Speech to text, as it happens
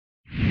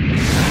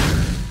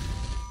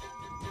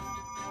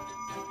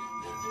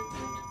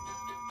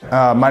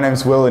My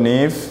name's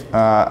LeNeave.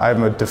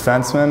 I'm a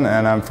defenseman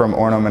and I'm from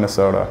Orono,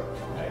 Minnesota.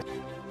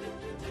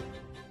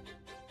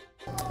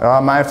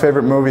 My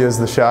favorite movie is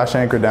The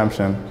Shawshank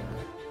Redemption.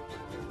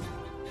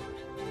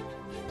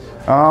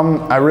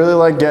 I really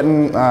like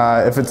getting,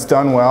 if it's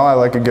done well, I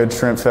like a good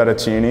shrimp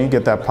fettuccine.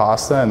 Get that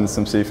pasta and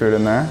some seafood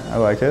in there. I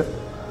like it.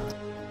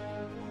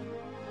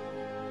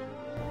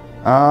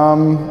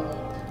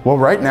 Well,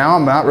 right now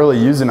I'm not really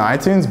using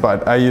iTunes,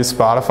 but I use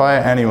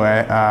Spotify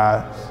anyway.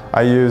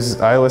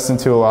 I listen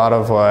to a lot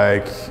of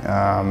like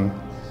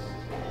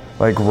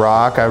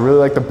rock. I really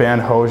like the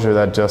band Hozier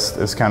that just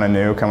is kind of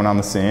new, coming on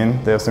the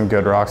scene. They have some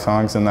good rock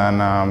songs, and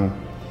then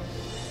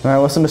I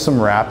listen to some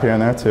rap here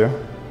and there too.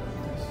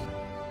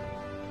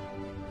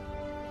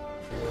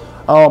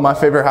 Oh, my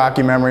favorite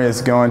hockey memory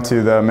is going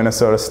to the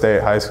Minnesota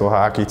State high school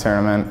hockey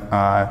tournament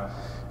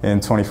in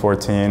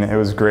 2014. It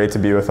was great to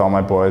be with all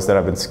my boys that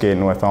I've been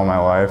skating with all my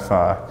life.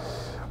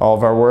 All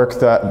of our work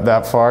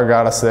that far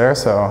got us there,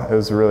 so it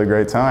was a really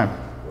great time.